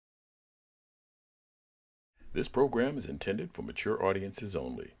This program is intended for mature audiences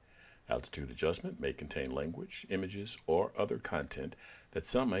only. Altitude adjustment may contain language, images, or other content that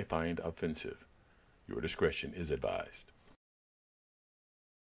some may find offensive. Your discretion is advised.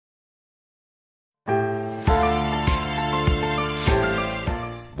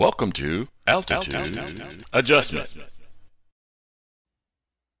 Welcome to Altitude Adjustment.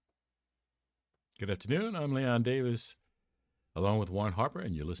 Good afternoon. I'm Leon Davis, along with Warren Harper,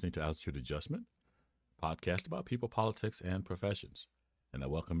 and you're listening to Altitude Adjustment, a podcast about people, politics, and professions. And I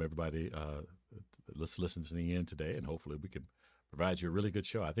welcome everybody listening in today, and hopefully we can provide you a really good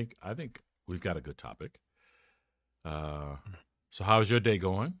show. I think we've got a good topic. So how's your day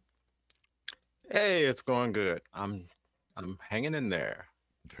going? Hey, it's going good. I'm hanging in there,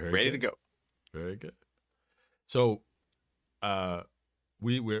 Very ready good. to go. Very good. So,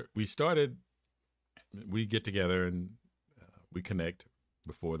 we started. We get together and we connect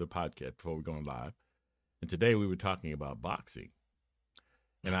before the podcast, before we're going live. And today we were talking about boxing,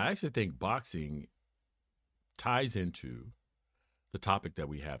 and I actually think boxing ties into the topic that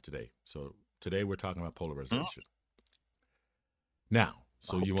we have today. So today we're talking about polarization. Now,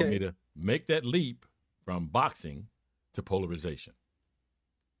 so you want me Okay. to make that leap from boxing to polarization,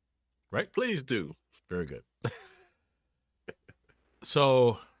 right? Please do. Very good.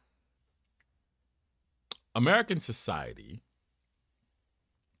 So, American society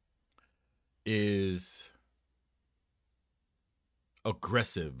is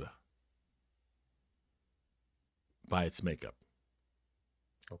aggressive by its makeup.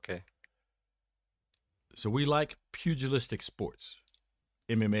 Okay. So we like pugilistic sports.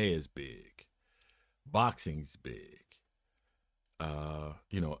 MMA is big. Boxing's big.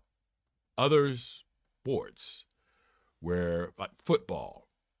 Other sports where, like football,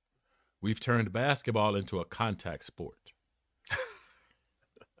 we've turned basketball into a contact sport,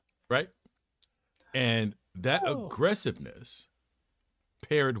 right? And that Oh. aggressiveness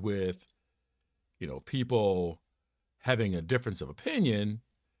paired with, people having a difference of opinion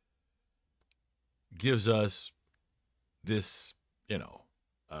gives us this, I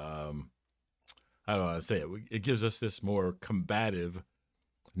don't want to say it. It gives us this more combative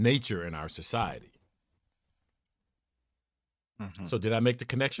nature in our society. Mhm. So did I make the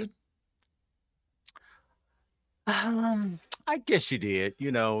connection? I guess you did.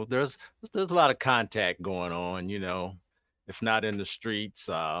 There's a lot of contact going on. If not in the streets,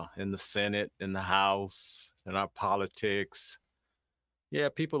 in the Senate, in the House, in our politics. Yeah,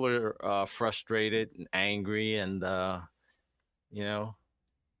 people are frustrated and angry, and you know,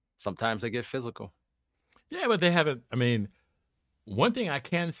 sometimes they get physical. Yeah, but they haven't. I mean, one thing I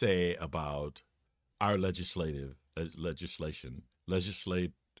can say about our legislative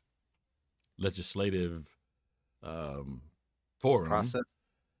um, forum Process.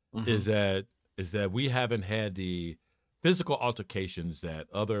 Hmm. is that we haven't had the physical altercations that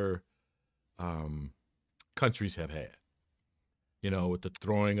other um, countries have had. With the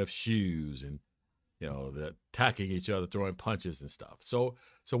throwing of shoes and the attacking each other, throwing punches and stuff. So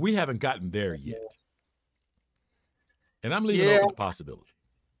we haven't gotten there yet, and I'm leaving Yeah, open the possibility.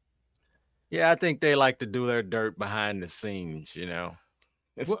 yeah, I think they like to do their dirt behind the scenes.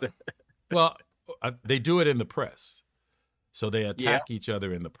 It's Well, the well, they do it in the press, so they yeah, attack each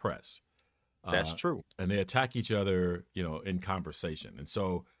other in the press, that's uh, true. and they attack each other, in conversation. And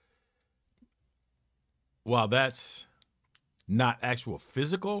so, while that's not actual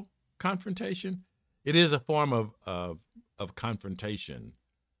physical confrontation, it is a form of confrontation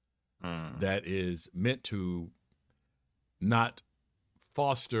Mm. that is meant to not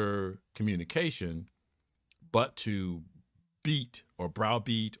foster communication, but to beat or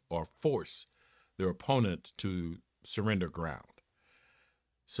browbeat or force their opponent to surrender ground.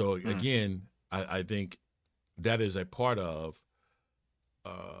 So Mm. again, I think that is a part uh,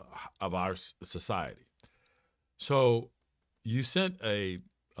 of our society. So you sent a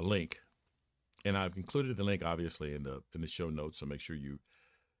link, and I've included the link obviously in the show notes. So make sure you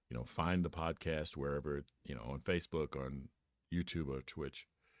find the podcast wherever on Facebook, on YouTube, or Twitch.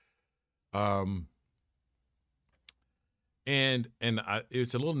 Um, and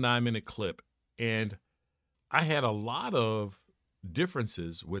it's a little 9-minute clip, and I had a lot of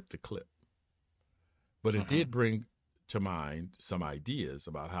differences with the clip, but it Hmm. did bring to mind some ideas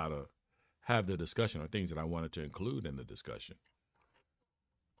about how to have the discussion or things that I wanted to include in the discussion.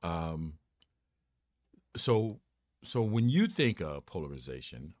 Um, so so when you think of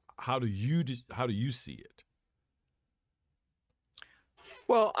polarization, how do you see it?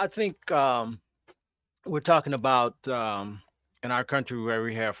 Well, I think we're talking about in our country where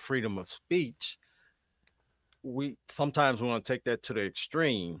we have freedom of speech. We sometimes want to take that to the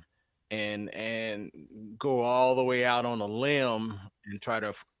extreme and go all the way out on a limb and try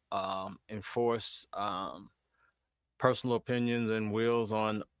to enforce personal opinions and wills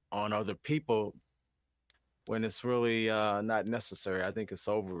on other people when it's really not necessary. I think it's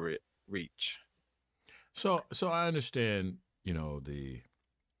overreach. So I understand, the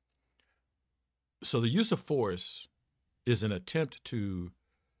use of force is an attempt to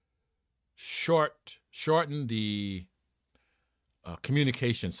shorten the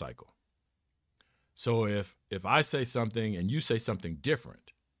communication cycle. So if I say something and you say something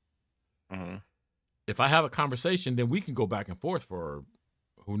different, Hmm. if I have a conversation, then we can go back and forth for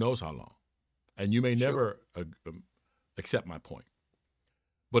who knows how long, and you may Sure. never accept my point.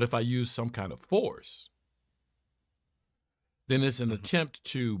 But if I use some kind of force, then it's an Hmm. attempt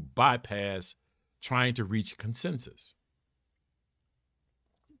to bypass trying to reach consensus.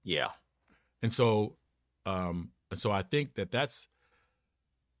 Yeah. And so I think that that's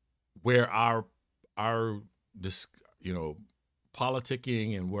where our dis,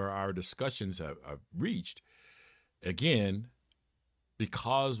 politicking and where our discussions have reached. Again,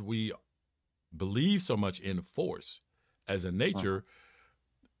 because we believe so much in force as a Mhm. nature,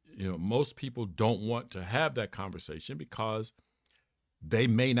 most people don't want to have that conversation because they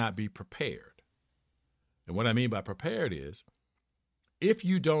may not be prepared. And what I mean by prepared is if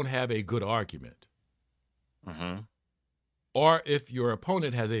you don't have a good argument, Mhm. or if your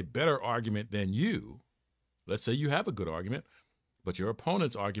opponent has a better argument than you, let's say you have a good argument, but your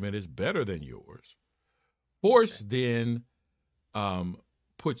opponent's argument is better than yours, force Okay. then um,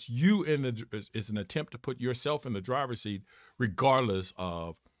 puts you is an attempt to put yourself in the driver's seat, regardless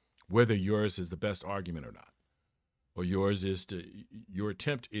of whether yours is the best argument or not, or your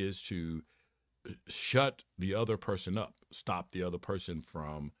attempt is to shut the other person up, stop the other person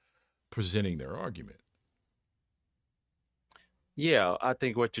from presenting their argument. Yeah, I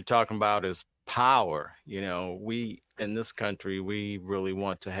think what you're talking about is power. We in this country, we really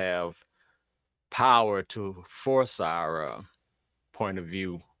want to have power to force our point of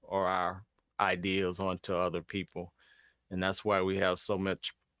view or our ideas onto other people. And that's why we have so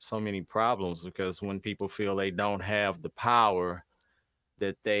many problems, because when people feel they don't have the power,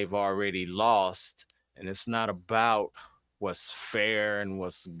 that they've already lost. And it's not about what's fair and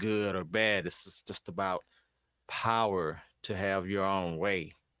what's good or bad. Just about power to have your own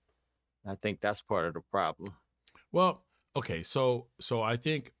way. I think that's part of the problem. Well, okay, so I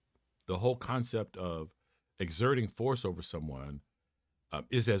think the whole concept of exerting force over someone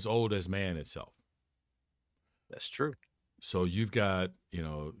is as old as man itself. That's true. So you've got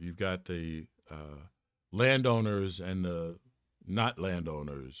the landowners and the not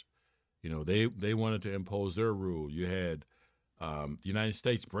landowners. They wanted to impose their rule. You had the United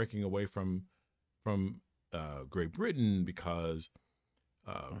States breaking away from Great Britain because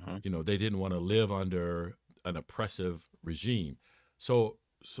Hmm. they didn't want to live under an oppressive regime. So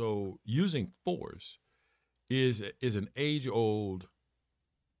using force is an age old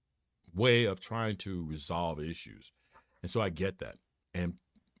way of trying to resolve issues, and so I get that. And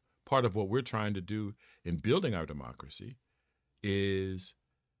part of what we're trying to do in building our democracy is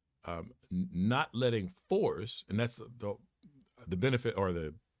not letting force, and that's the benefit or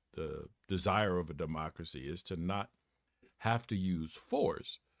the desire of a democracy is to not have to use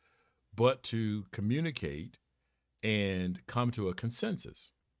force, but to communicate and come to a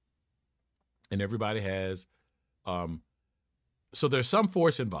consensus. And everybody has, um, so there's some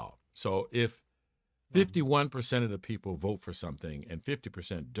force involved. So if Hmm. 51% of the people vote for something and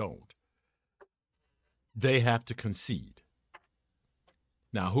 50% don't, they have to concede.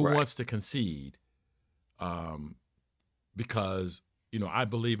 Now, who Right. wants to concede? Um, because I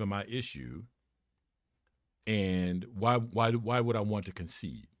believe in my issue, and why would I want to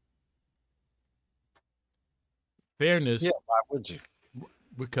concede? Yeah. Fairness, Why would you?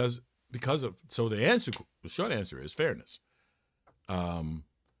 because of so the short answer is fairness. Um,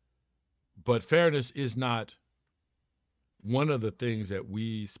 but fairness is not one of the things that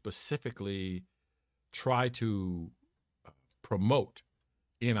we specifically try to promote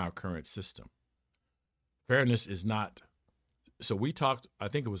in our current system. Fairness is not. So we talked, I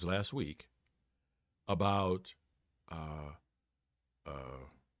think it was last week, about uh, uh,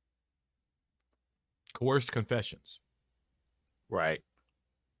 coerced confessions. Right.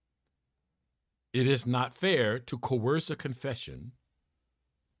 It is not fair to coerce a confession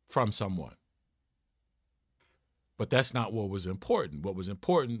from someone. But that's not what was important. What was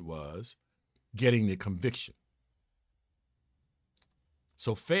important was getting the conviction.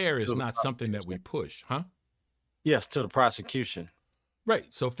 So fair To is the not something that we prosecution. push, huh? Yes, to the prosecution.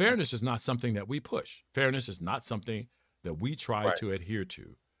 Right. So fairness is not something that we push. Fairness is not something that we try Right. to adhere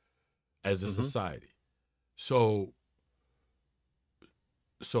to. as a Mm-hmm. society. So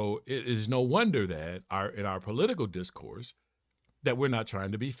it is no wonder that in our political discourse that we're not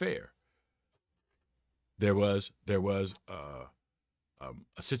trying to be fair. There was a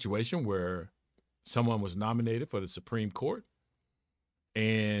situation where someone was nominated for the Supreme Court,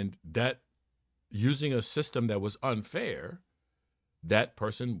 and that using a system that was unfair, that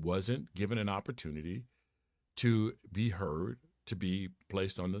person wasn't given an opportunity to be heard, to be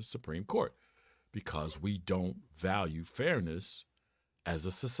placed on the Supreme Court, because we don't value fairness as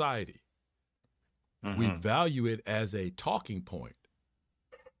a society. We Mm-hmm. value it as a talking point.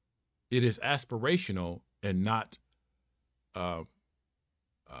 It is aspirational and not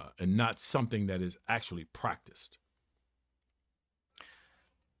something that is actually practiced.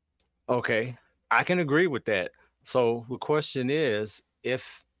 Okay, I can agree with that. So the question is,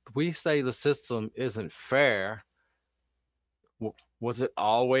 if we say the system isn't fair, was it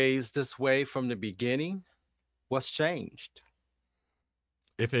always this way from the beginning? What's changed?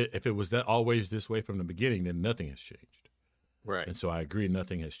 If it was that always this way from the beginning, then nothing has changed. Right. And so I agree,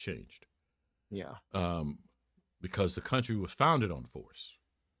 nothing has changed. Yeah. Because the country was founded on force,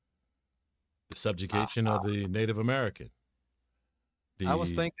 the subjugation of the Native American, I was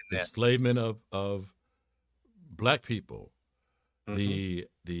the thinking that. enslavement of black people, Mm-hmm.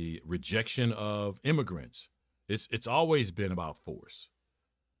 the rejection of immigrants. It's always been about force,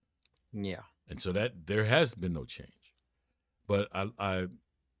 Yeah. and so that there has been no change. But I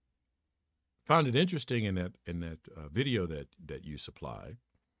found it interesting in that video that you supplied.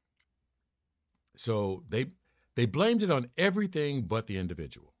 So they blamed it on everything but the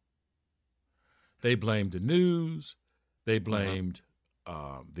individual. They blamed the news. They blamed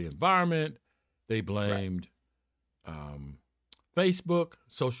the environment. They blamed Facebook,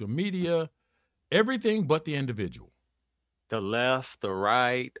 social media, everything but the individual. The left, the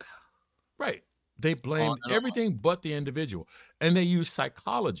right, Right. They on blamed and everything but the individual. And they used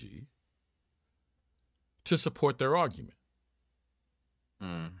psychology to support their argument.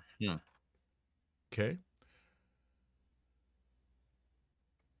 on. Mm-hmm. Okay.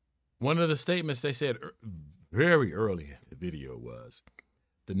 One of the statements they said very early in the video was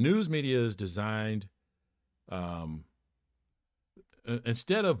the news media is designed,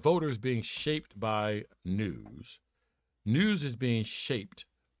 instead of voters being shaped by news is being shaped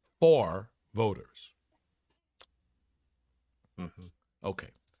for voters. Mm-hmm. Okay.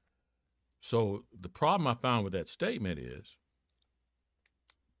 So the problem I found with that statement is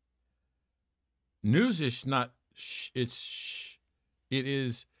news is not, it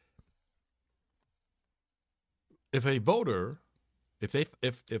is, if a voter, if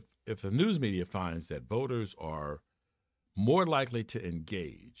the news media finds that voters are more likely to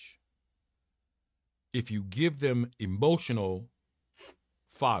engage if you give them emotional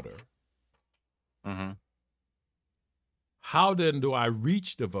fodder, Mm-hmm. how then do I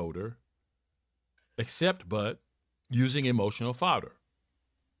reach the voter except but using emotional fodder?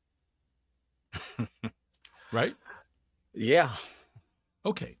 Right? Yeah.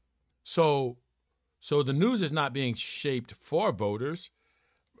 Okay. So the news is not being shaped for voters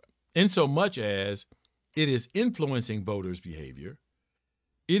in so much as it is influencing voters' behavior.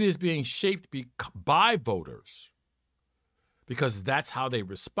 It is being shaped by voters because that's how they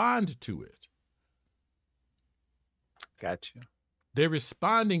respond to it. Gotcha. They're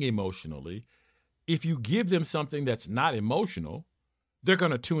responding emotionally. If you give them something that's not emotional, they're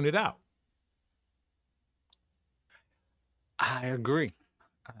going to tune it out. I agree.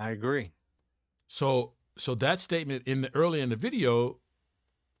 So that statement early in the video,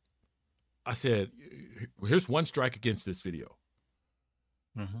 I said, here's one strike against this video.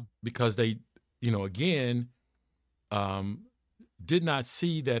 Mm-hmm. Because they, again, did not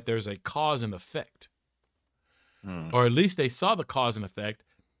see that there's a cause and effect. Or at least they saw the cause and effect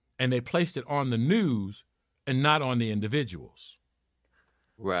and they placed it on the news and not on the individuals.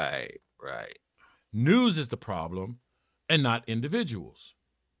 Right. News is the problem and not individuals.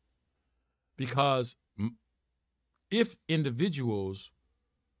 Because if individuals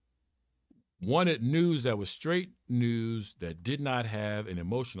wanted news that was straight news that did not have an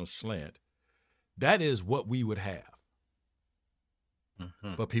emotional slant, that is what we would have.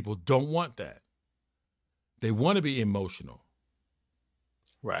 Mm-hmm. But people don't want that. They want to be emotional.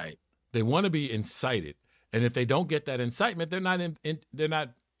 Right. They want to be incited. And if they don't get that incitement, they're not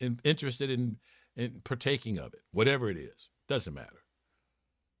interested in partaking of it, whatever it is. Doesn't matter.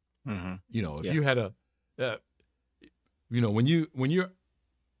 Mm-hmm. If you had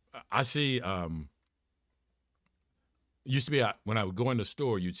I see, used to be when I would go in the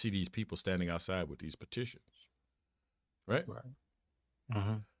store, you'd see these people standing outside with these petitions, right?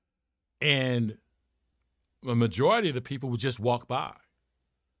 Mm-hmm. And the majority of the people would just walk by.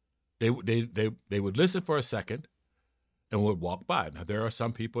 They would listen for a second and would walk by. Now, there are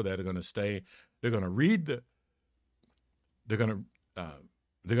some people that are going to stay. They're going to read they're going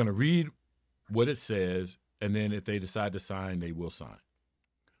to read what it says, and then if they decide to sign, they will sign.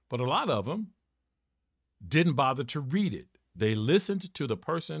 But a lot of them didn't bother to read it. They listened to the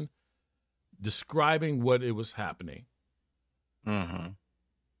person describing what it was happening, Mm-hmm.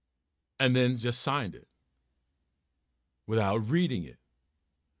 and then just signed it without reading it.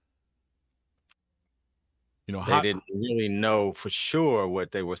 You know, They didn't really know for sure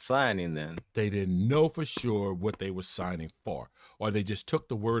what they were signing then. they didn't know for sure what they were signing for, or they just took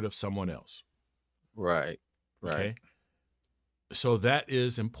the word of someone else. Right. Right. Okay. So that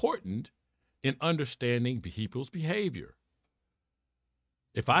is important in understanding people's behavior.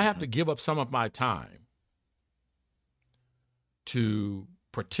 If I have to give up some of my time to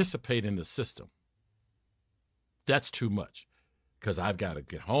participate in the system, that's too much, because I've got to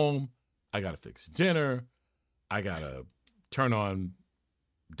get home, I got to fix dinner, I got to turn on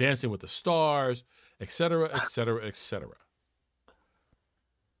Dancing with the Stars, et cetera, et cetera, et cetera.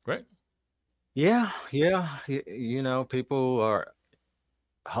 Right? Yeah. Yeah. You know, people are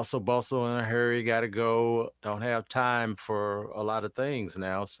hustle bustle in a hurry, got to go, don't have time for a lot of things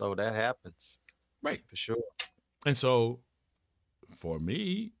now. So that happens Right. for sure. And so for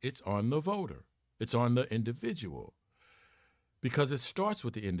me, it's on the voter. It's on the individual, because it starts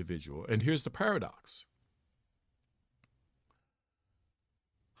with the individual. And here's the paradox.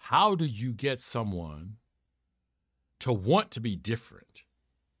 How do you get someone to want to be different?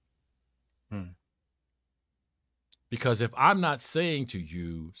 Hmm. Because if I'm not saying to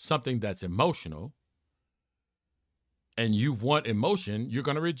you something that's emotional and you want emotion, you're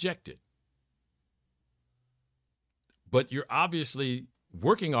going to reject it. But you're obviously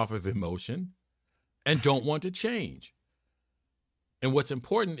working off of emotion and don't want to change. And what's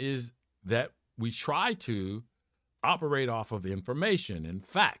important is that we try to operate off of information and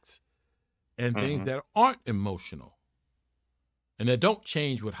facts and things Mhm. that aren't emotional and that don't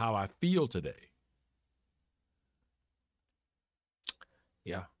change with how I feel today.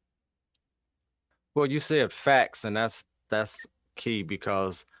 Yeah. Well, you said facts, and that's key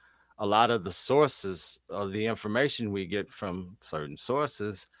because a lot of the sources of the information we get from certain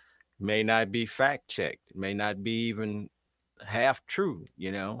sources may not be fact checked, may not be even half true,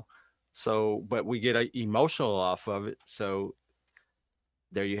 you know. So, but we get emotional off of it. So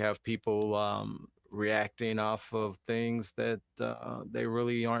there you have people reacting off of things that they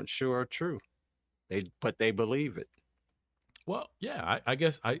really aren't sure are true. But they believe it. Well, yeah, I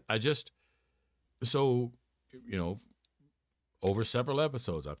guess I just, so, you know, over several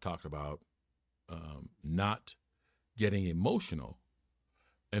episodes, I've talked about not getting emotional.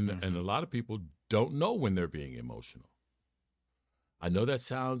 And a Mhm. lot of people don't know when they're being emotional. I know that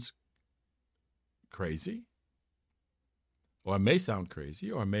sounds crazy, or it may sound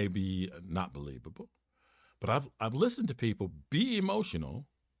crazy, or may be not believable. But I've listened to people be emotional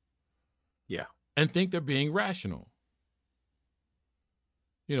Yeah. and think they're being rational.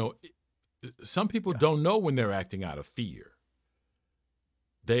 You know, some people Yeah. don't know when they're acting out of fear.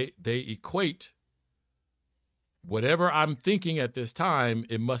 They equate whatever I'm thinking at this time,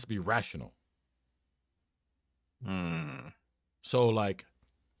 it must be rational. Mm. So, like,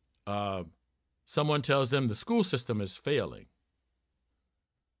 someone tells them the school system is failing.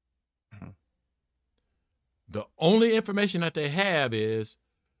 Mhm. The only information that they have is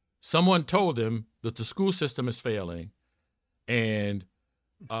someone told them that the school system is failing, and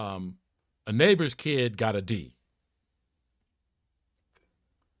a neighbor's kid got a D.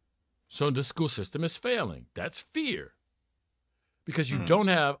 So the school system is failing. That's fear, because you Mm. don't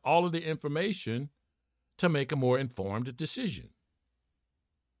have all of the information to make a more informed decision.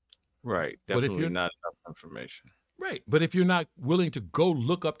 Right. But if Definitely you're not enough information. right, but if you're not willing to go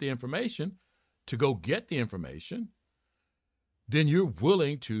look up the information, to go get the information, then you're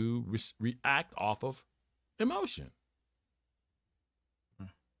willing to react off of emotion.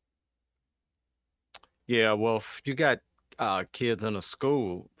 Yeah, well, if you got kids in a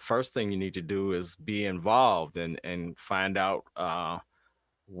school, first thing you need to do is be involved and find out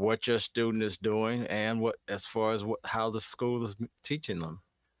what your student is doing and what as far as how the school is teaching them.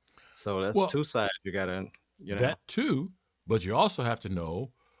 So that's Well, two sides you gotta, you know. that too, but you also have to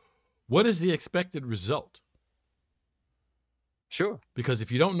know what is the expected result. Sure. Because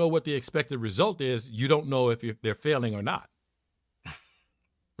if you don't know what the expected result is, you don't know if they're failing or not.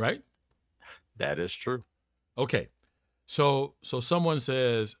 Right? That is true. Okay. So someone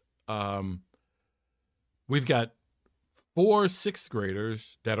says, we've got 4 sixth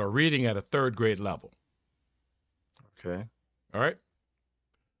graders that are reading at a third grade level. Okay. All right.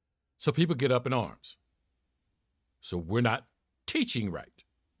 So people get up in arms. So we're not teaching right.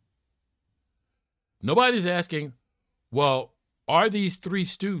 Nobody's asking, well, are these 3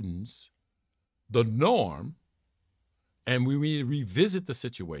 students the norm and we need to revisit the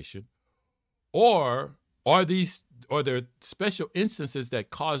situation? Or are there special instances that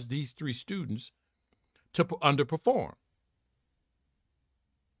cause these 3 students to underperform?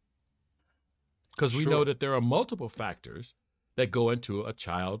 Because we know that there are multiple factors that go into a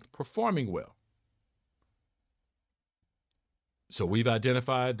child performing well. So we've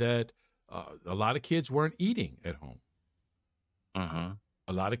identified that a lot of kids weren't eating at home.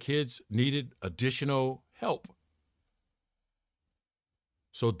 A lot of kids needed additional help.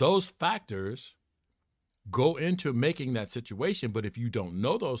 So those factors go into making that situation. But if you don't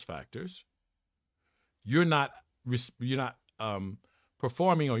know those factors, you're not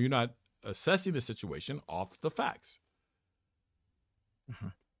performing, or you're not assessing the situation off the facts.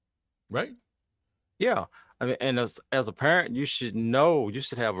 Right? Yeah. I mean, and as a parent, you should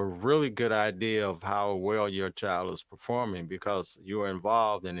have a really good idea of how well your child is performing because you're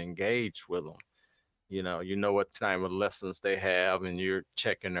involved and engaged with them. You know what kind of lessons they have, and you're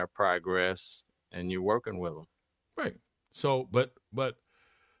checking their progress, and you're working with them. Right. So, but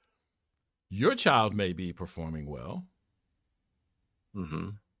your child may be performing well,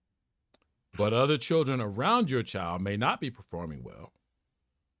 but other children around your child may not be performing well.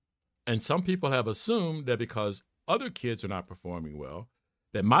 And some people have assumed that because other kids are not performing well,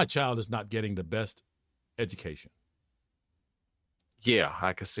 that my child is not getting the best education. Yeah,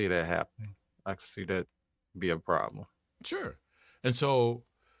 I can see that happening. I can see that be a problem. Sure. And so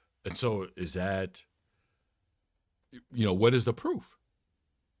is that, what is the proof?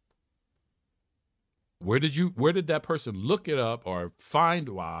 Where did that person look it up or find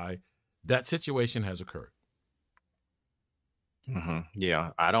why that situation has occurred? Yeah,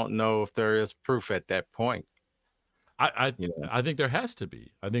 I don't know if there is proof at that point. I think there has to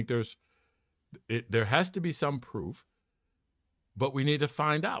be. I think there has to be some proof, but we need to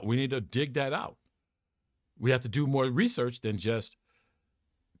find out. We need to dig that out. We have to do more research than just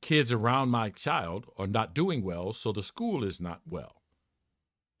kids around my child are not doing well, so the school is not well.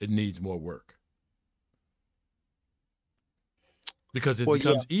 It needs more work. Because it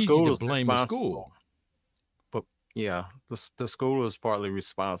becomes easy to blame the school. But yeah, the school is partly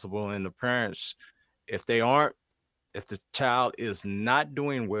responsible, and the parents, if the child is not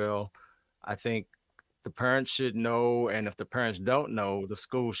doing well, I think the parents should know, and if the parents don't know, the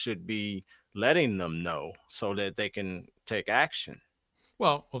school should be letting them know so that they can take action.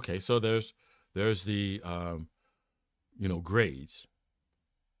 Well, okay, so there's the grades,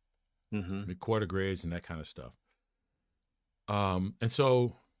 the quarter grades and that kind of stuff. And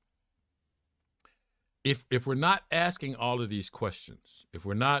so if we're not asking all of these questions, if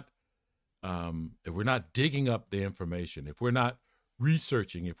we're not digging up the information, if we're not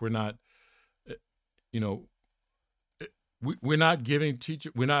researching, if we're not, we're not giving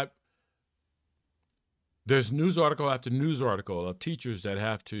there's news article after news article of teachers that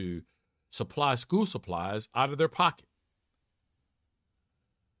have to supply school supplies out of their pocket.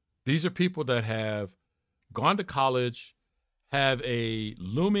 These are people that have gone to college, have a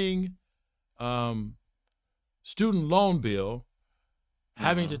looming student loan bill,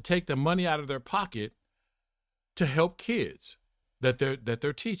 having to take the money out of their pocket to help kids that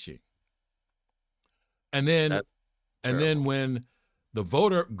they're teaching. And then when the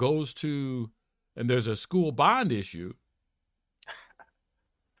voter goes to, and there's a school bond issue.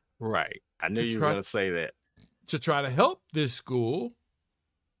 Right. I knew you were going to say that. To try to help this school,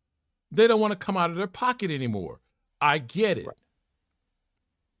 they don't want to come out of their pocket anymore. I get it. Right.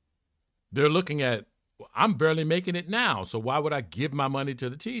 They're looking at, I'm barely making it now, so why would I give my money to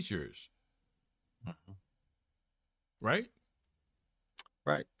the teachers? Right?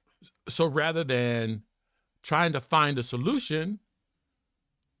 Right. So rather than trying to find a solution,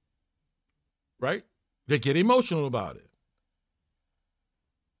 right, they get emotional about it.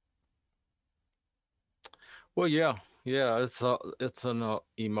 Well, yeah, it's an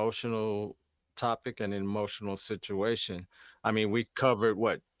emotional topic and an emotional situation. I mean, we covered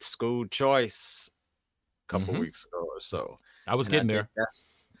school choice a couple weeks ago or so. I was getting there. That's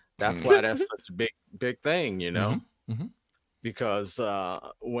why that's such a big thing, because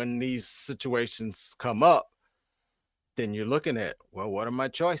when these situations come up, then you're looking at, well, what are my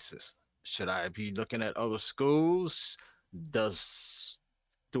choices? Should I be looking at other schools?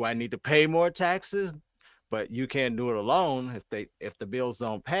 Do I need to pay more taxes? But you can't do it alone. If the bills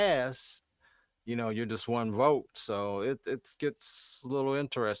don't pass, you're just one vote. So it gets a little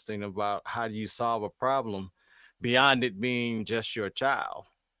interesting about how do you solve a problem beyond it being just your child.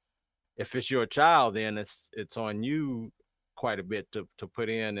 If it's your child, then it's on you quite a bit to put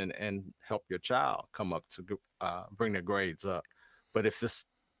in and help your child come up to bring their grades up. But if this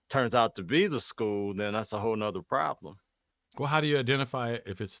turns out to be the school, then that's a whole nother problem. Well, how do you identify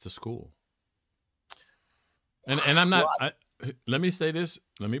if it's the school? And I'm Well, not. Let me say this.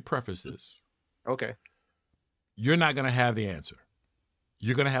 Let me preface this. okay. You're not going to have the answer.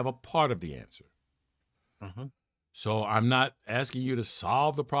 You're going to have a part of the answer. Hmm. So I'm not asking you to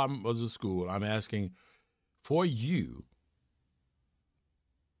solve the problem of the school. I'm asking for you,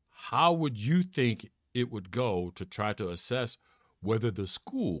 how would you think it would go to try to assess whether the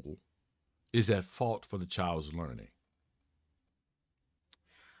school is at fault for the child's learning?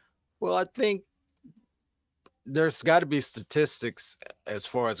 Well, I think there's got to be statistics as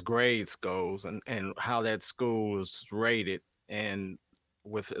far as grades goes and how that school is rated and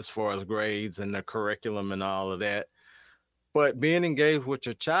with as far as grades and the curriculum and all of that. But being engaged with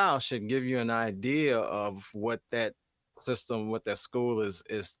your child should give you an idea of what that system, what that school is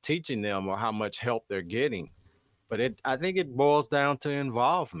teaching them or how much help they're getting. But I think it boils down to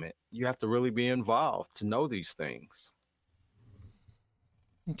involvement. You have to really be involved to know these things.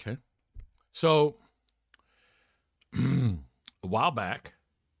 Okay. So a while back,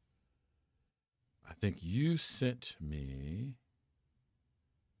 I think you sent me,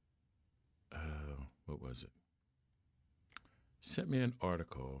 what was it? Sent me an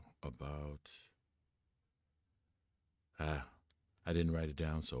article about, I didn't write it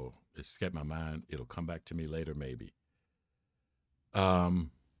down, so it escaped my mind. It'll come back to me later, maybe. But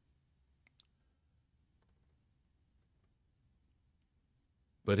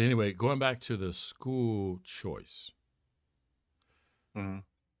anyway, going back to the school choice. Mm-hmm.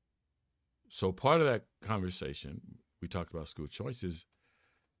 So part of that conversation, we talked about school choices.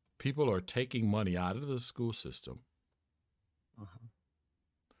 People are taking money out of the school system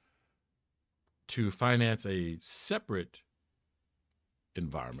to finance a separate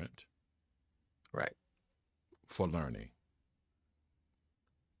environment, right, for learning.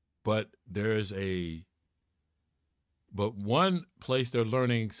 But one place they're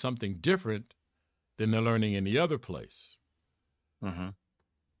learning something different than they're learning in the other place. Mm-hmm.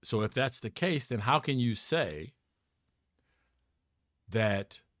 So if that's the case, then how can you say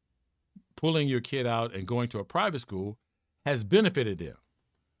that pulling your kid out and going to a private school has benefited them?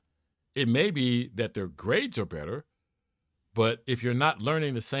 It may be that their grades are better, but if you're not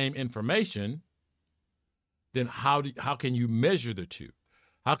learning the same information, then how can you measure the two?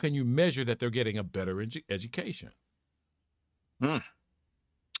 How can you measure that they're getting a better education?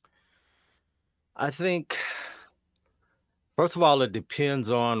 I think, first of all, it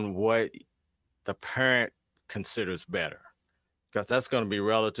depends on what the parent considers better, because that's going to be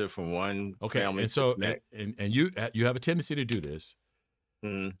relative from one family and to so the next. and you have a tendency to do this,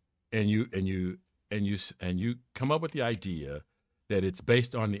 Mm-hmm. and you come up with the idea that it's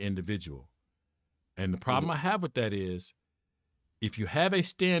based on the individual. And the problem I have with that is, if you have a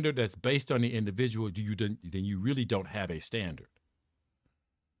standard that's based on the individual, then you really don't have a standard.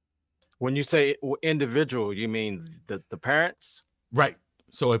 When you say individual, you mean the parents? Right.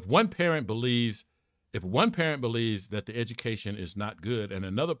 So if one parent believes that the education is not good and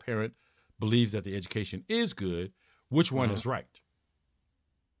another parent believes that the education is good, which one is right?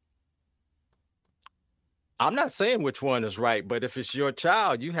 I'm not saying which one is right, but if it's your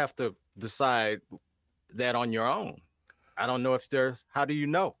child, you have to decide that on your own. I don't know if how do you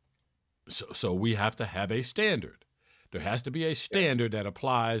know? So we have to have a standard. There has to be a standard that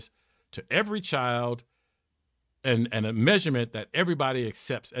applies to every child, and a measurement that everybody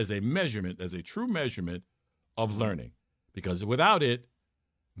accepts as a true measurement of learning. Because without it,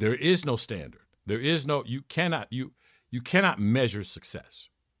 there is no standard. You cannot measure success.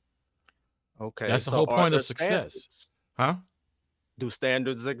 Okay. That's the whole point of success. Standards? Huh? Do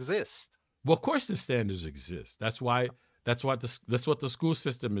standards exist? Well, of course the standards exist. That's what the school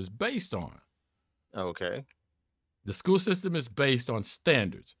system is based on. Okay. The school system is based on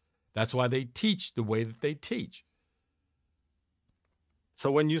standards. That's why they teach the way that they teach.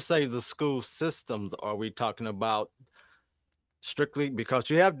 So when you say the school systems, are we talking about strictly, because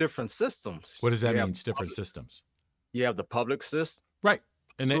you have different systems? What does that mean, different systems? You have the public system. Right.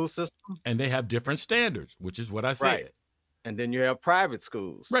 School system. And they have different standards, which is what I said. Right. And then you have private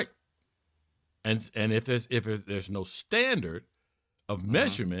schools. Right. And if there's no standard of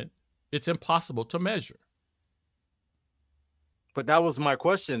measurement, it's impossible to measure. But that was my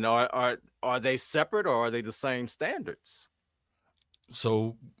question. Are they separate or are they the same standards?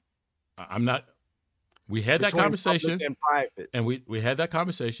 So I'm not. We had that Between conversation, public and private. and we had that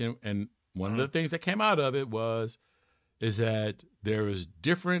conversation, and one of the things that came out of it is that there is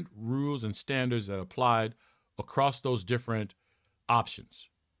different rules and standards that applied across those different options.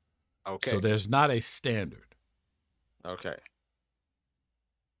 Okay. So there's not a standard. Okay.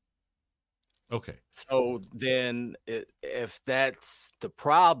 Okay. So then, if that's the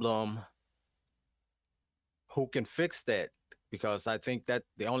problem, who can fix that? Because I think that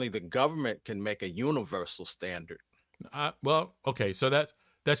only the government can make a universal standard. Well, okay. So that's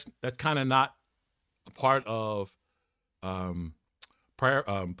kind of not a part of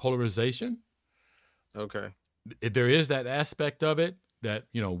polarization. Okay. There is that aspect of it that,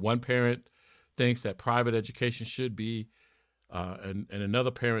 one parent thinks that private education should be, and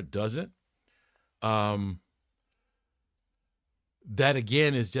another parent doesn't. That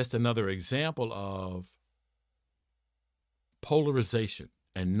again is just another example of polarization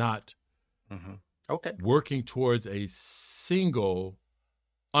and not Okay. working towards a single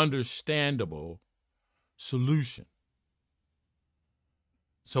understandable solution.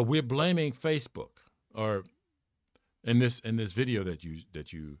 So we're blaming Facebook, or in this video that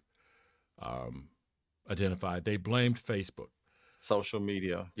you identified, they blamed Facebook, Social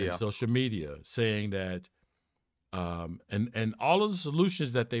media. and Yeah. social media, saying that and all of the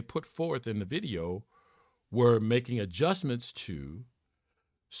solutions that they put forth in the video were making adjustments to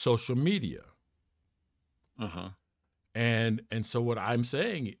social media. And so what I'm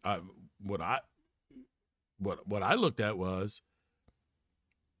saying, what I looked at was,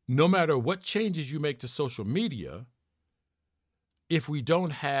 no matter what changes you make to social media, if we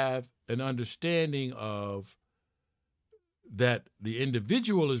don't have an understanding of that the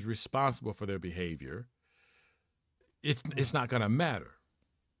individual is responsible for their behavior, it's not going to matter.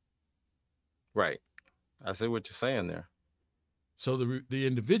 Right. I see what you're saying there. So the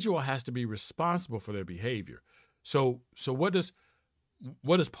individual has to be responsible for their behavior. So what does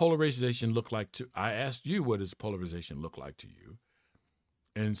polarization look like to? I asked you, what does polarization look like to you?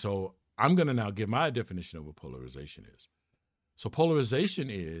 And so I'm going to now give my definition of what polarization is. So polarization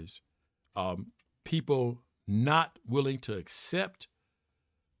is people not willing to accept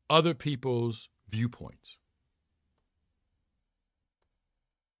other people's viewpoints.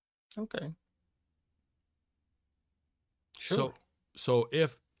 Okay. Sure. So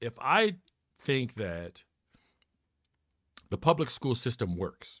if I think that the public school system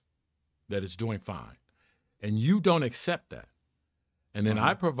works, that it's doing fine, and you don't accept that, and then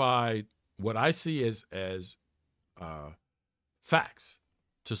I provide what I see as facts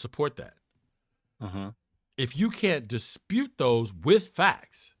to support that. If you can't dispute those with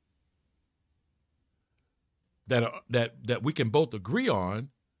facts that we can both agree on,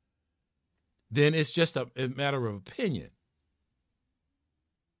 then it's just a matter of opinion.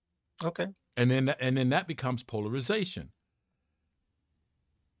 Okay. And then that becomes polarization.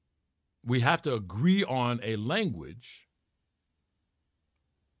 We have to agree on a language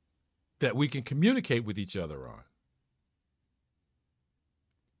that we can communicate with each other on.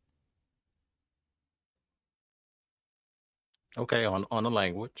 Okay, on the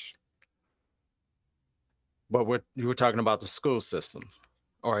language. But you were talking about the school system,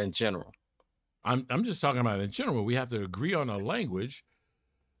 or in general. I'm just talking about in general. We have to agree on a language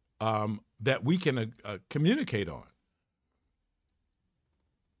that we can communicate on.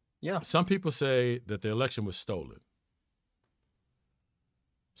 Yeah. Some people say that the election was stolen.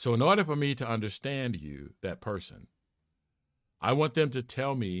 So in order for me to understand you, that person, I want them to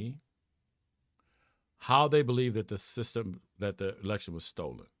tell me how they believe that the election was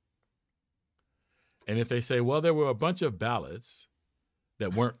stolen. And if they say, well, there were a bunch of ballots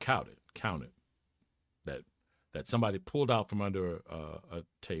that weren't counted, that somebody pulled out from under a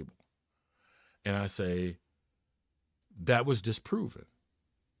table, and I say, that was disproven.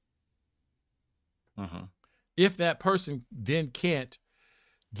 If that person then can't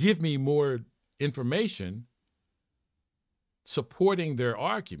give me more information supporting their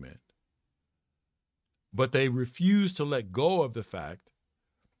argument, but they refuse to let go of the fact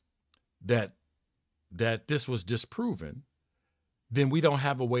that this was disproven, then we don't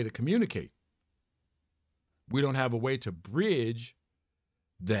have a way to communicate. We don't have a way to bridge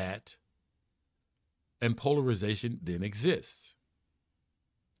that, and polarization then exists.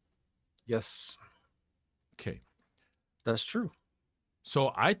 Yes. Okay. That's true.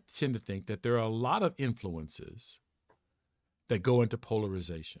 So I tend to think that there are a lot of influences that go into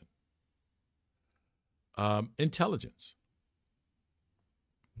polarization. Intelligence.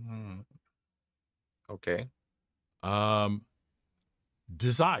 Okay.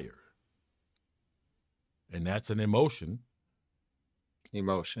 Desire. And that's an emotion.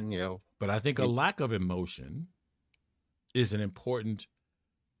 Emotion, yeah. But I think a lack of emotion is an important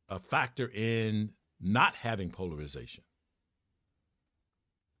factor in not having polarization.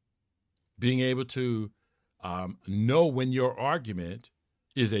 Being able to know when your argument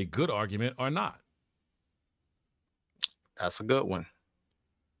is a good argument or not. That's a good one.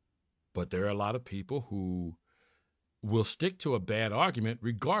 But there are a lot of people who will stick to a bad argument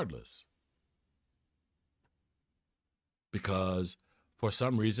regardless, because for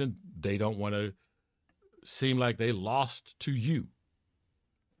some reason they don't want to seem like they lost to you.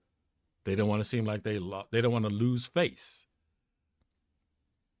 They don't want to seem like they don't want to lose face.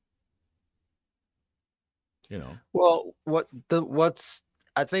 You know. Well, what's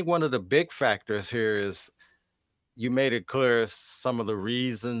I think one of the big factors here is you made it clear some of the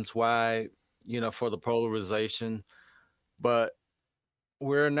reasons why, for the polarization, but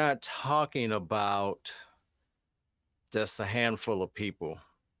we're not talking about just a handful of people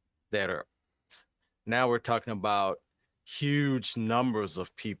that are, now we're talking about huge numbers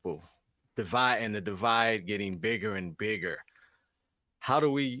of people, the divide getting bigger and bigger. How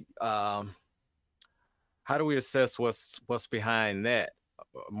do we assess what's behind that?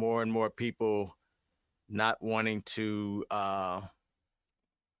 More and more people not wanting to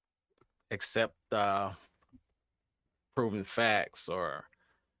accept proven facts, or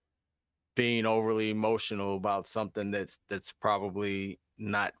being overly emotional about something that's probably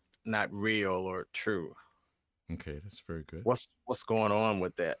not real or true. Okay, that's very good. What's going on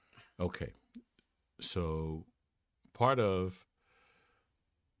with that? Okay, so part of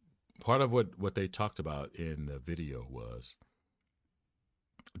what they talked about in the video was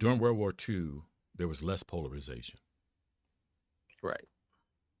during World War II, there was less polarization. Right.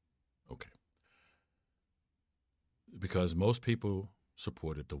 Okay. Because most people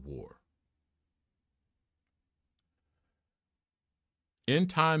supported the war. In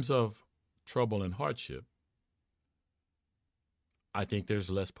times of trouble and hardship, I think there's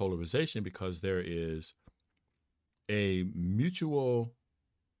less polarization because there is a mutual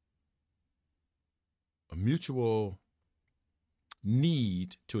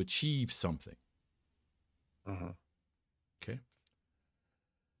need to achieve something. Okay.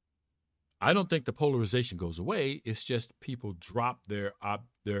 I don't think the polarization goes away. It's just people drop their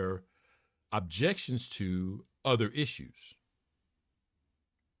objections to other issues.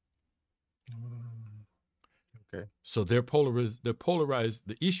 Okay. So they're polarized.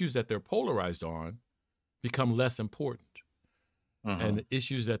 The issues that they're polarized on become less important, and the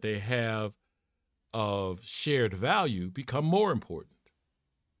issues that they have of shared value become more important.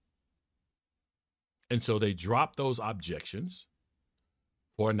 And so they drop those objections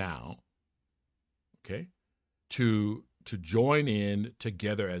for now, okay, to join in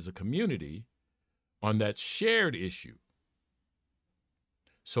together as a community on that shared issue.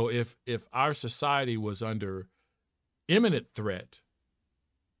 So if our society was under imminent threat,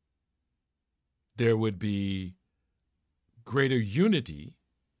 there would be greater unity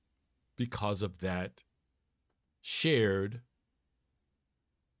because of that shared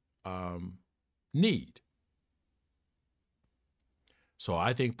need. So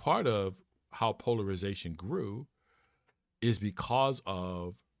I think part of how polarization grew is because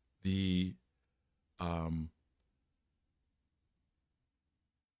of the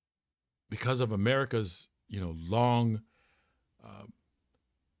because of America's long what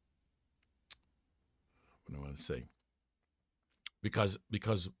do I want to say? Because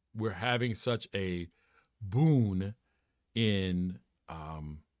we're having such a boon in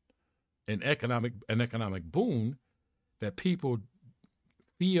an economic boon that people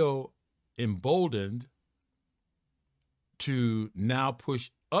feel emboldened to now push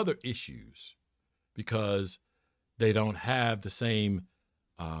other issues because they don't have the same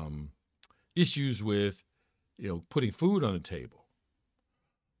issues with putting food on the table.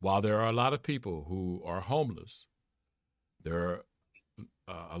 While there are a lot of people who are homeless, there are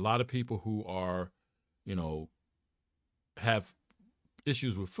a lot of people who are, have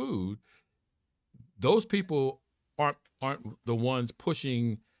issues with food. Those people aren't the ones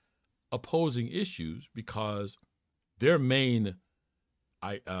pushing opposing issues because their main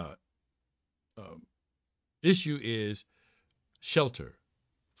issue is shelter,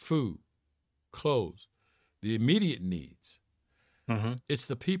 food, clothes, the immediate needs. It's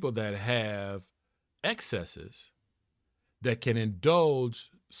the people that have excesses that can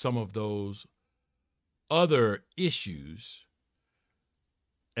indulge some of those other issues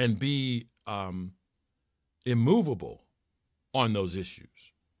and be immovable on those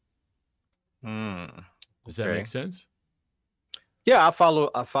issues. Does that make sense? Yeah, I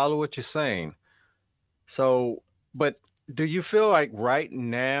follow what you're saying. So, but Do you feel like right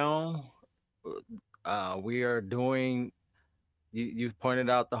now we are doing? You pointed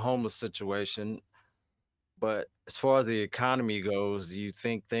out the homeless situation, but as far as the economy goes, do you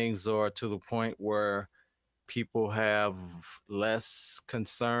think things are to the point where people have less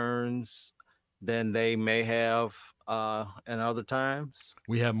concerns than they may have in other times?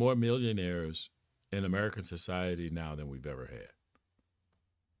 We have more millionaires in American society now than we've ever had.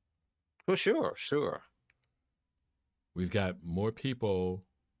 For sure, sure. We've got more people.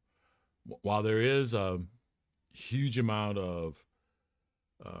 While there is a huge amount of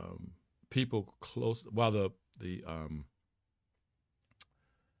um, people close, while the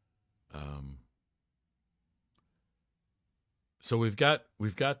um, so we've got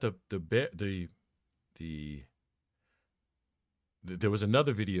the there was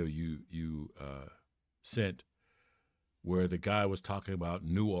another video you sent where the guy was talking about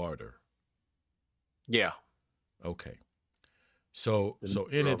New Order. Yeah. Okay. So The so new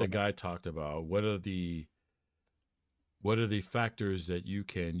in it the government. guy talked about what are the factors that you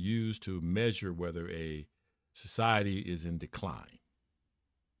can use to measure whether a society is in decline.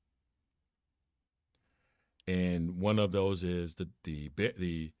 And one of those is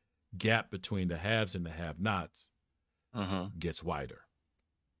the gap between the haves and the have-nots Hmm. gets wider.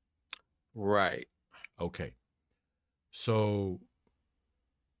 Right. Okay. So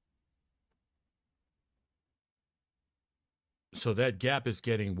so that gap is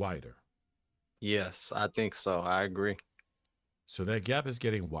getting wider. Yes, I think so. I agree. So that gap is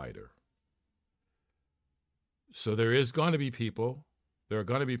getting wider. So there are going to be people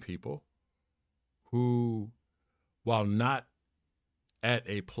who, while not at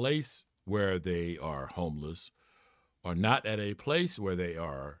a place where they are homeless, or not at a place where they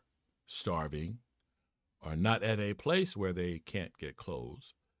are starving, or not at a place where they can't get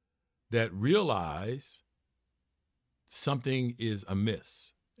clothes, that realize something is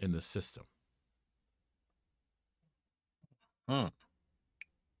amiss in the system. Hmm.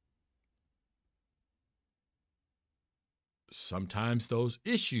 Sometimes those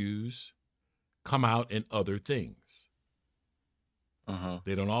issues come out in other things. Hmm.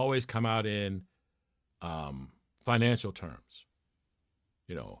 They don't always come out in financial terms.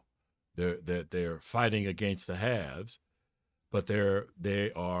 You know, they're fighting against the haves, but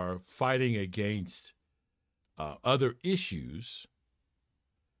they are fighting against other issues,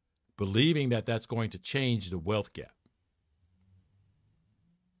 believing that that's going to change the wealth gap.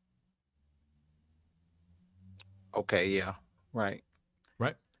 Okay. Yeah. Right.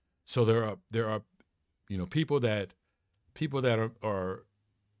 Right. So there are people that are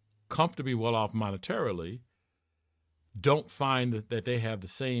comfortably well off monetarily don't find that they have the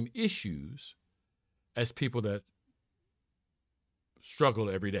same issues as people that struggle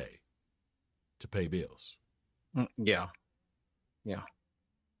every day to pay bills. Yeah. Yeah.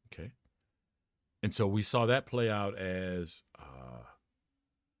 Okay. And so we saw that play out as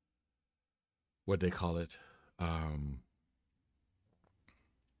what they call it.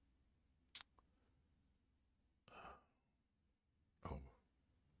 Oh,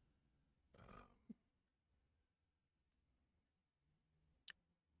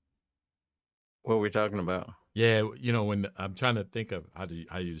 What are we talking about? yeah. When I'm trying to think of how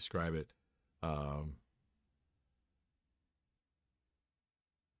you describe it, um,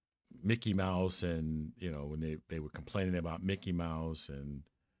 Mickey Mouse, and when they were complaining about Mickey Mouse, and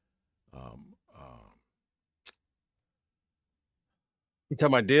um, You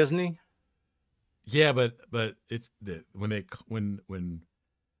talking about Disney? yeah, but it's when they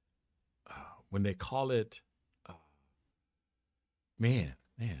call it, uh, man,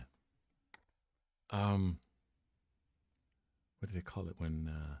 um, what do they call it when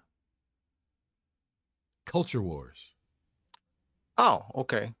culture wars? Oh,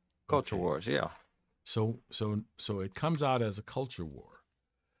 okay. Culture Okay, Wars. Yeah. so it comes out as a culture war,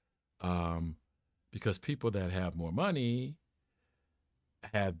 um, because people that have more money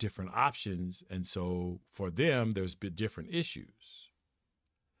have different options, and so for them, there's been different issues.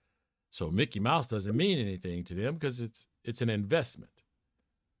 So Mickey Mouse doesn't mean anything to them because it's an investment.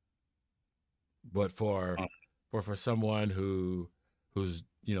 But for someone whose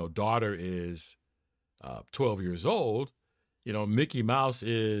daughter is 12 years old, Mickey Mouse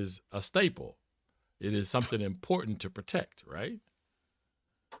is a staple. It is something important to protect, right?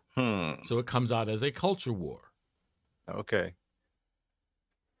 Hmm. So it comes out as a culture war. Okay.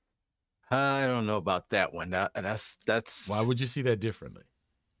 I don't know about that one. That's Why would you see that differently?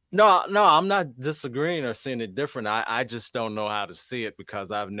 no, no, I'm not disagreeing or seeing it different. I just don't know how to see it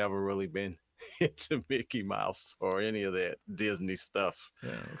because I've never really been into Mickey Mouse or any of that Disney stuff.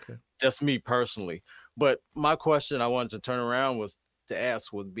 Yeah. Okay. Just me personally. But my question I wanted to turn around was to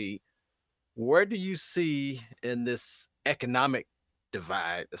ask would be, where do you see in this economic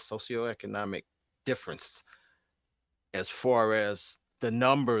divide, the socioeconomic difference, as far as the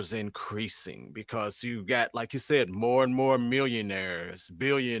numbers increasing? Because you got, like you said, more and more millionaires,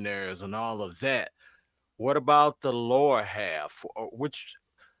 billionaires, and all of that. What about the lower half? Or which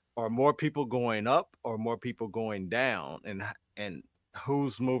are more people going up or more people going down? And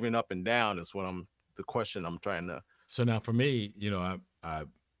who's moving up and down is what I'm the question I'm trying to. So now for me,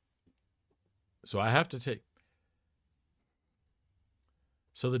 so I have to take.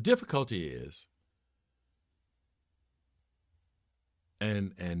 So the difficulty is,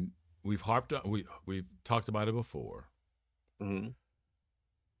 and we've harped on, we've talked about it before. Mhm.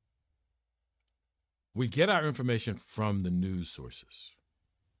 We get our information from the news sources.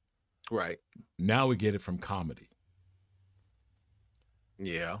 Right. Now we get it from comedy.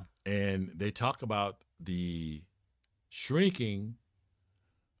 Yeah. And they talk about the shrinking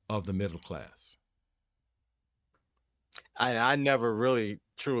of the middle class. I never really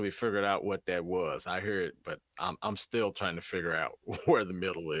truly figured out what that was. I hear it, but I'm still trying to figure out where the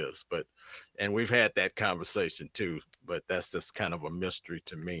middle is. But and we've had that conversation too, but that's just kind of a mystery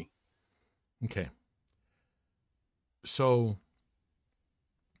to me. Okay. So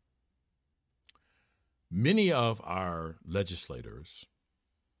many of our legislators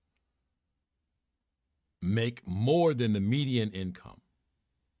make more than the median income.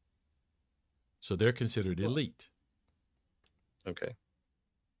 So they're considered elite. Okay.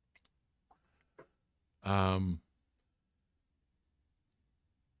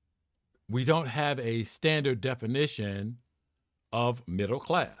 We don't have a standard definition of middle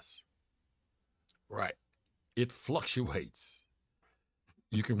class. Right. It fluctuates.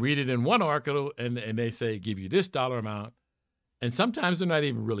 You can read it in one article and they say, give you this dollar amount. And sometimes they're not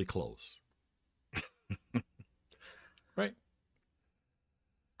even really close. Right?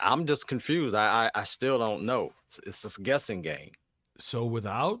 I'm just confused. I still don't know. It's just a guessing game. So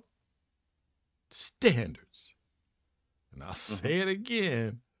without standards, and I'll say it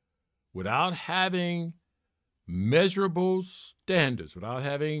again, without having measurable standards, without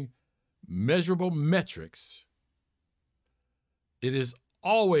having measurable metrics, it is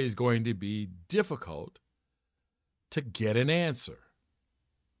always going to be difficult to get an answer.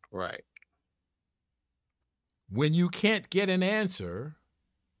 Right. When you can't get an answer,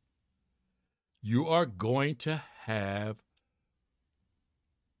 you are going to have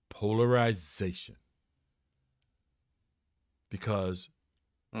polarization. Because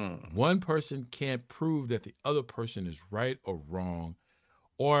one person can't prove that the other person is right or wrong,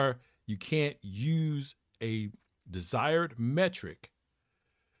 or you can't use a desired metric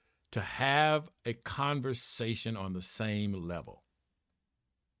to have a conversation on the same level.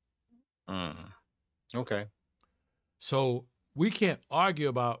 Okay. So we can't argue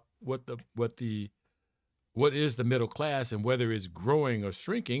about what is the middle class and whether it's growing or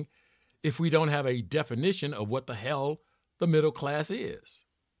shrinking if we don't have a definition of what the hell the middle class is.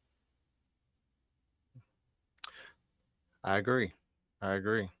 I agree.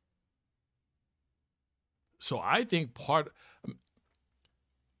 So I think part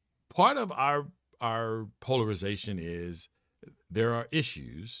of our polarization is there are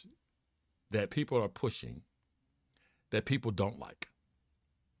issues that people are pushing that people don't like.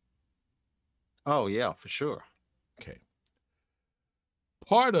 Oh yeah, for sure. Okay.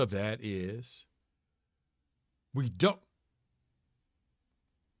 Part of that is we don't.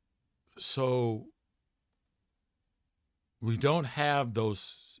 So we don't have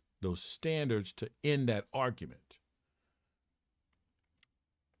those standards to end that argument.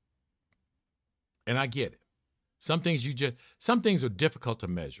 And I get it. Some things are difficult to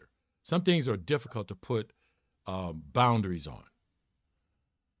measure. Some things are difficult to put boundaries on.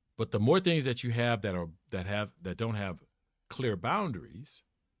 But the more things that you have that don't have clear boundaries,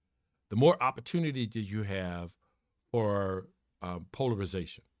 the more opportunity that you have for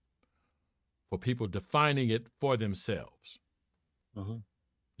polarization, for people defining it for themselves.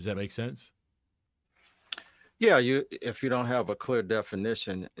 Does that make sense? Yeah, if you don't have a clear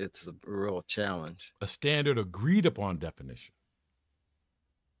definition, it's a real challenge. A standard agreed upon definition.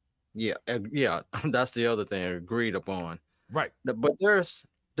 Yeah, yeah, that's the other thing, agreed upon. Right. But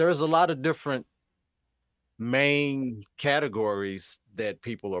there's a lot of different main categories that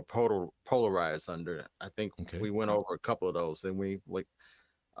people are polarized under. I think we went over a couple of those, and we like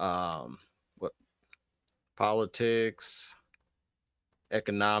what politics,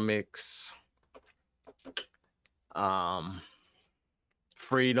 economics,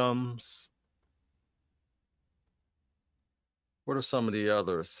 freedoms. What are some of the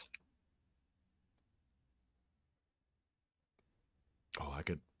others? Oh, I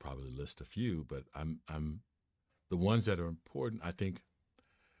could probably list a few, but I'm the ones that are important. I think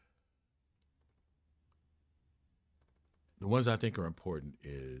the ones I think are important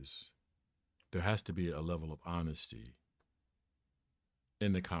is there has to be a level of honesty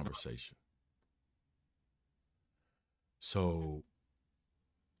in the conversation. So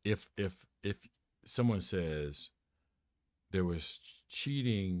if someone says there was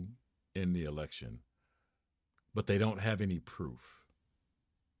cheating in the election, but they don't have any proof,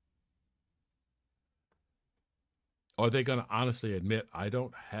 are they going to honestly admit, I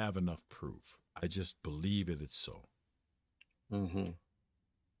don't have enough proof? I just believe it is so. Mm-hmm.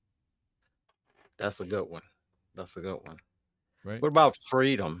 That's a good one. That's a good one. Right? What about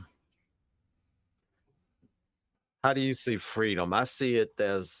freedom? How do you see freedom? I see it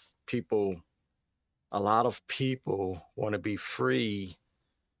as people, a lot of people want to be free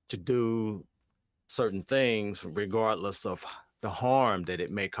to do certain things regardless of the harm that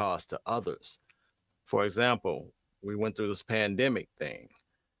it may cause to others. For example, we went through this pandemic thing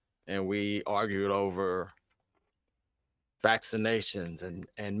and we argued over vaccinations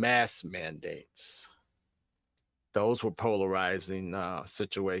and mask mandates. Those were polarizing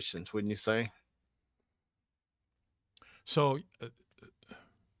situations, wouldn't you say? So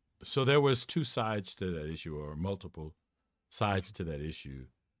so there was two sides to that issue, or multiple sides to that issue,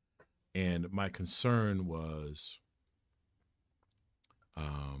 and my concern was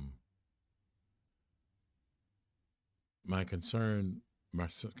um my concern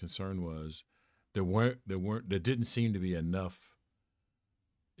concern was there didn't seem to be enough.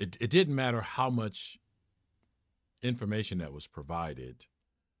 It didn't matter how much information that was provided.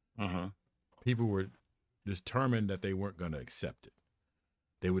 Mm-hmm. People were determined that they weren't going to accept it.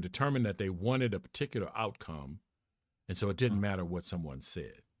 They were determined that they wanted a particular outcome, and so it didn't matter what someone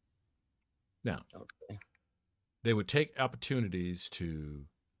said. Now, Okay. they would take opportunities to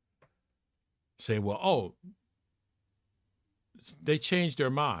say, well, oh, they changed their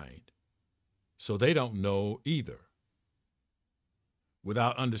mind, so they don't know either,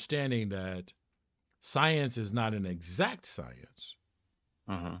 without understanding that science is not an exact science,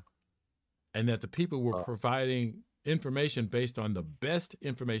 Mm-hmm. and that the people were Uh, providing information based on the best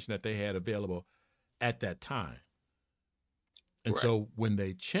information that they had available at that time. And right. so when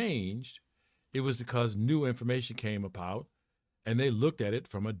they changed, it was because new information came about and they looked at it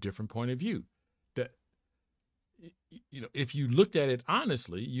from a different point of view. That, if you looked at it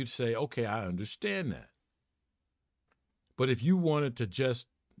honestly, you'd say, okay, I understand that. But if you wanted to just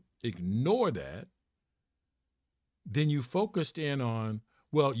ignore that, then you focused in on,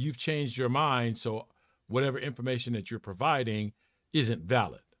 well, you've changed your mind, so whatever information that you're providing isn't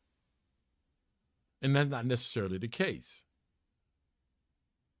valid. And that's not necessarily the case.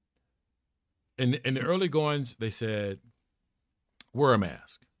 In the early goings, they said, wear a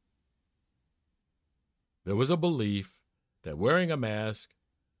mask. There was a belief that wearing a mask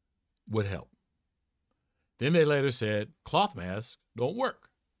would help. Then they later said, cloth masks don't work.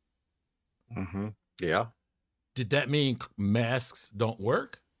 Mm-hmm. Yeah. Did that mean masks don't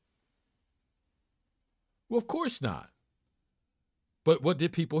work? Well, of course not. But what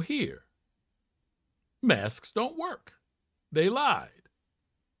did people hear? Masks don't work. They lied.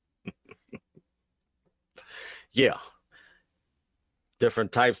 Yeah.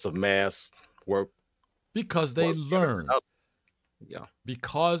 Different types of masks work Because they better than learned. others. Yeah.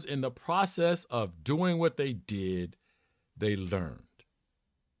 Because in the process of doing what they did, they learned.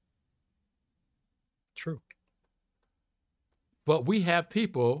 True. But we have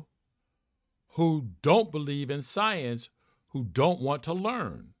people who don't believe in science, who don't want to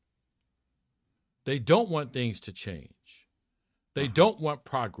learn. They don't want things to change. They Mm-hmm. don't want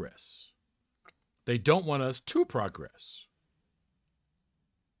progress. They don't want us to progress.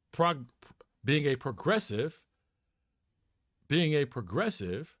 Being a progressive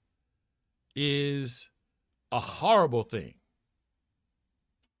is a horrible thing.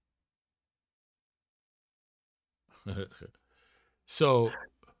 So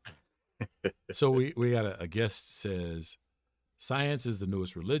we got a guest says, science is the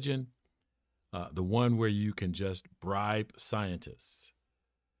newest religion, the one where you can just bribe scientists.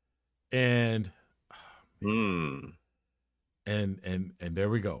 And Mm. and there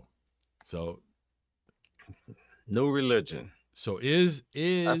we go. So New religion. so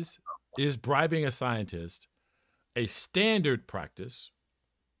That's is bribing a scientist a standard practice,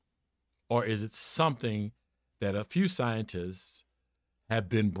 or is it something that a few scientists have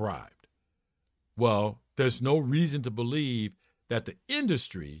been bribed? Well, there's no reason to believe that the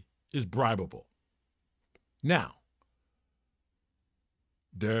industry is bribable. Now,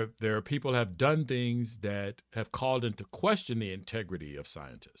 There are people have done things that have called into question the integrity of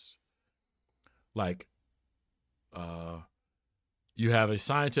scientists. Like, you have a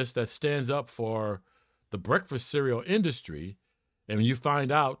scientist that stands up for the breakfast cereal industry, and you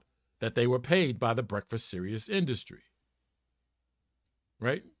find out that they were paid by the breakfast cereal industry,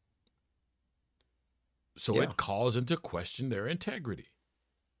 right? So Yeah. it calls into question their integrity.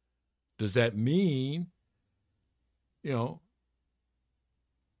 Does that mean, you know,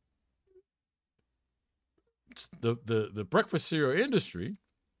 the breakfast cereal industry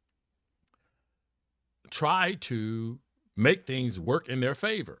try to make things work in their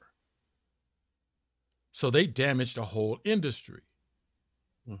favor? So they damaged the whole industry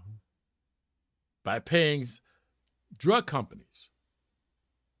Mm-hmm. by paying drug companies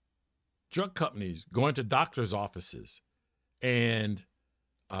going to doctors' offices and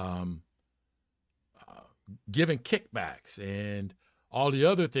um, giving kickbacks and all the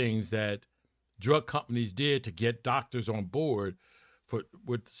other things that drug companies did to get doctors on board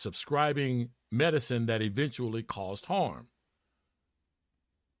with subscribing medicine that eventually caused harm.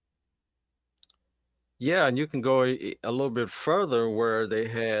 Yeah, and you can go a little bit further where they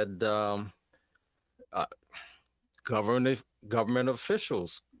had uh, government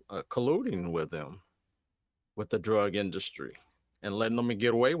officials colluding with them, with the drug industry, and letting them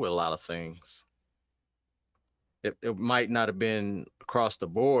get away with a lot of things. It might not have been across the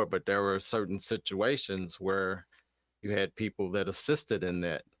board, but there were certain situations where you had people that assisted in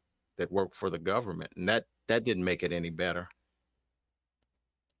that worked for the government, and that didn't make it any better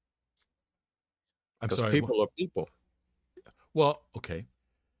I'm because sorry. people are people. Well, okay,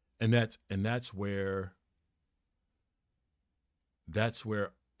 and that's where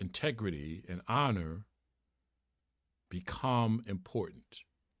integrity and honor become important.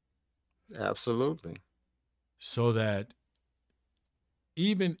 Absolutely. So that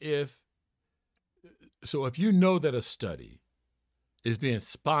even if if you know that a study is being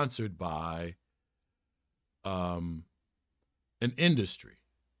sponsored by an industry,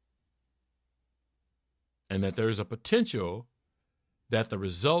 and that there's a potential that the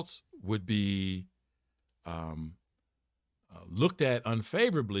results would be looked at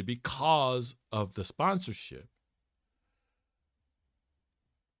unfavorably because of the sponsorship,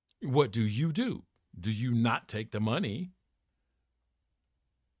 what do? Do you not take the money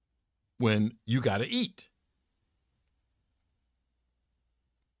when you got to eat?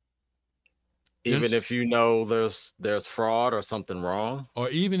 Even if you know there's fraud or something wrong. Or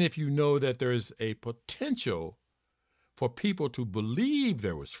even if you know that there's a potential for people to believe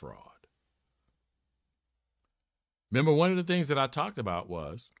there was fraud. Remember, one of the things that I talked about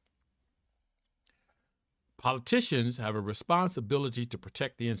was politicians have a responsibility to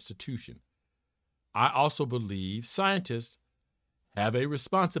protect the institution. I also believe scientists have a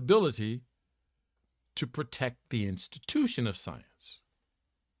responsibility to protect the institution of science.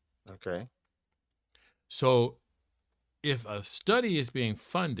 Okay. So if a study is being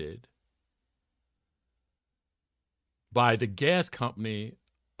funded by the gas company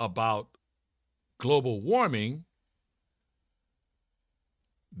about global warming,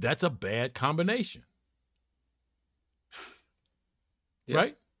 that's a bad combination. Yeah.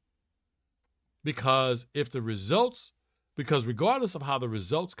 Right? Because regardless of how the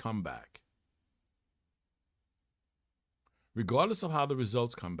results come back,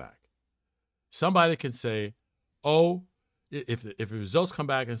 somebody can say, oh, if the results come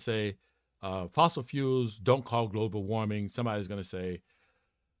back and say fossil fuels don't cause global warming, somebody's going to say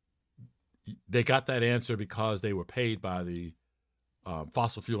they got that answer because they were paid by the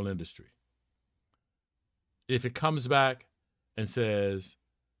fossil fuel industry. If it comes back and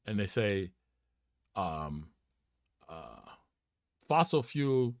they say fossil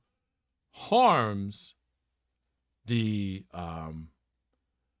fuel harms the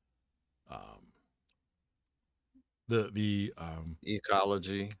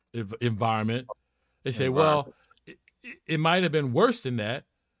ecology, environment, they say, well, it might have been worse than that,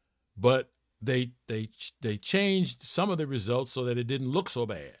 but they changed some of the results so that it didn't look so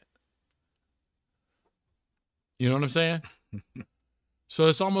bad. You know what I'm saying? So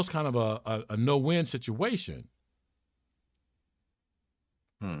it's almost kind of a no-win situation.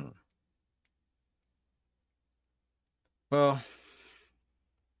 Well,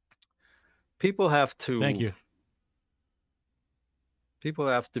 people have to. Thank you. People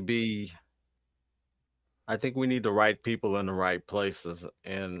have to be. I think we need the right people in the right places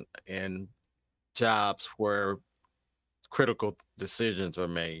and jobs where critical decisions are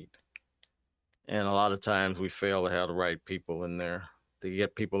made. And a lot of times we fail to have the right people in there. To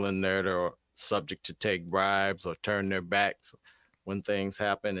get people in there that are subject to take bribes or turn their backs when things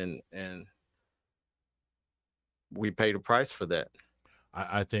happen, and we pay the price for that.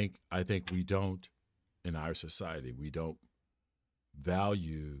 I think we don't, in our society, we don't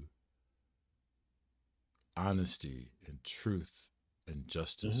value honesty and truth and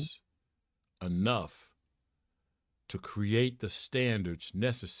justice enough to create the standards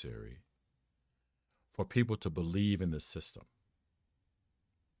necessary for people to believe in the system.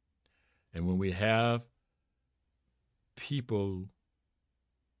 And when we have people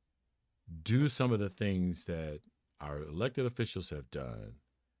do some of the things that our elected officials have done,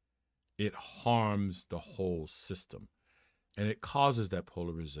 it harms the whole system. And it causes that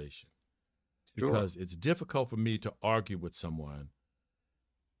polarization. Sure. Because it's difficult for me to argue with someone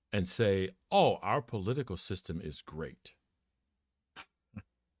and say, oh, our political system is great.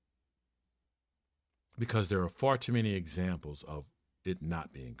 Because there are far too many examples of it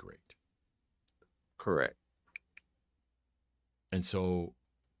not being great. Correct. And so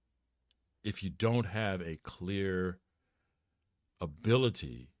if you don't have a clear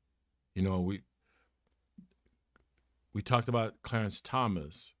ability, you know, we talked about Clarence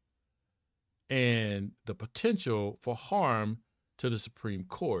Thomas and the potential for harm to the Supreme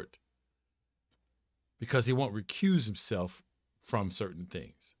Court because he won't recuse himself from certain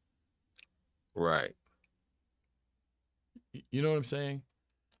things. Right. You know what I'm saying?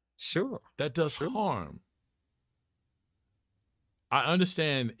 Sure. That does harm. I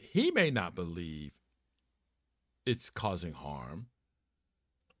understand he may not believe it's causing harm.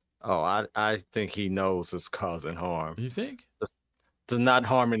 Oh, I think he knows it's causing harm. You think? It's not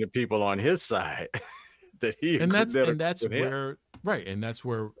harming the people on his side that he And that's with him. where right, and that's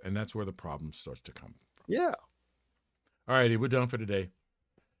where the problem starts to come from. Yeah. All righty, we're done for today.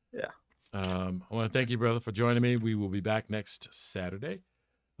 Yeah. I want to thank you, brother, for joining me. We will be back next Saturday.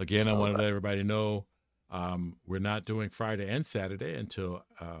 Again, I want to let everybody know we're not doing Friday and Saturday until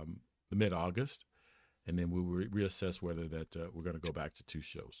the mid-August, and then we will reassess whether that we're going to go back to 2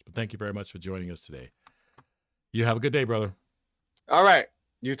 shows. But thank you very much for joining us today. You have a good day, brother. All right.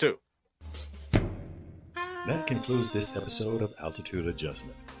 You too. That concludes this episode of Altitude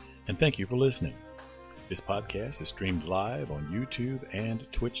Adjustment, and thank you for listening. This podcast is streamed live on YouTube and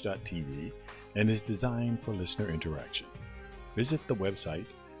Twitch.tv and is designed for listener interaction. Visit the website,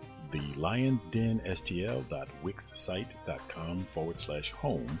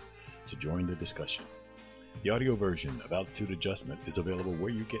 thelionsdenstl.wixsite.com/home to join the discussion. The audio version of Altitude Adjustment is available where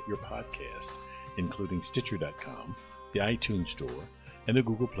you get your podcasts, including Stitcher.com, the iTunes Store, and the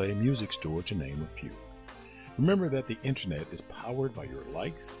Google Play Music Store, to name a few. Remember that the internet is powered by your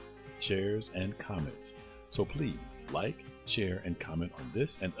likes, shares, and comments. So please like, share, and comment on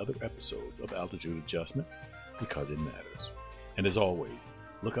this and other episodes of Altitude Adjustment because it matters. And as always,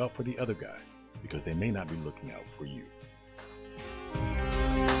 look out for the other guy because they may not be looking out for you.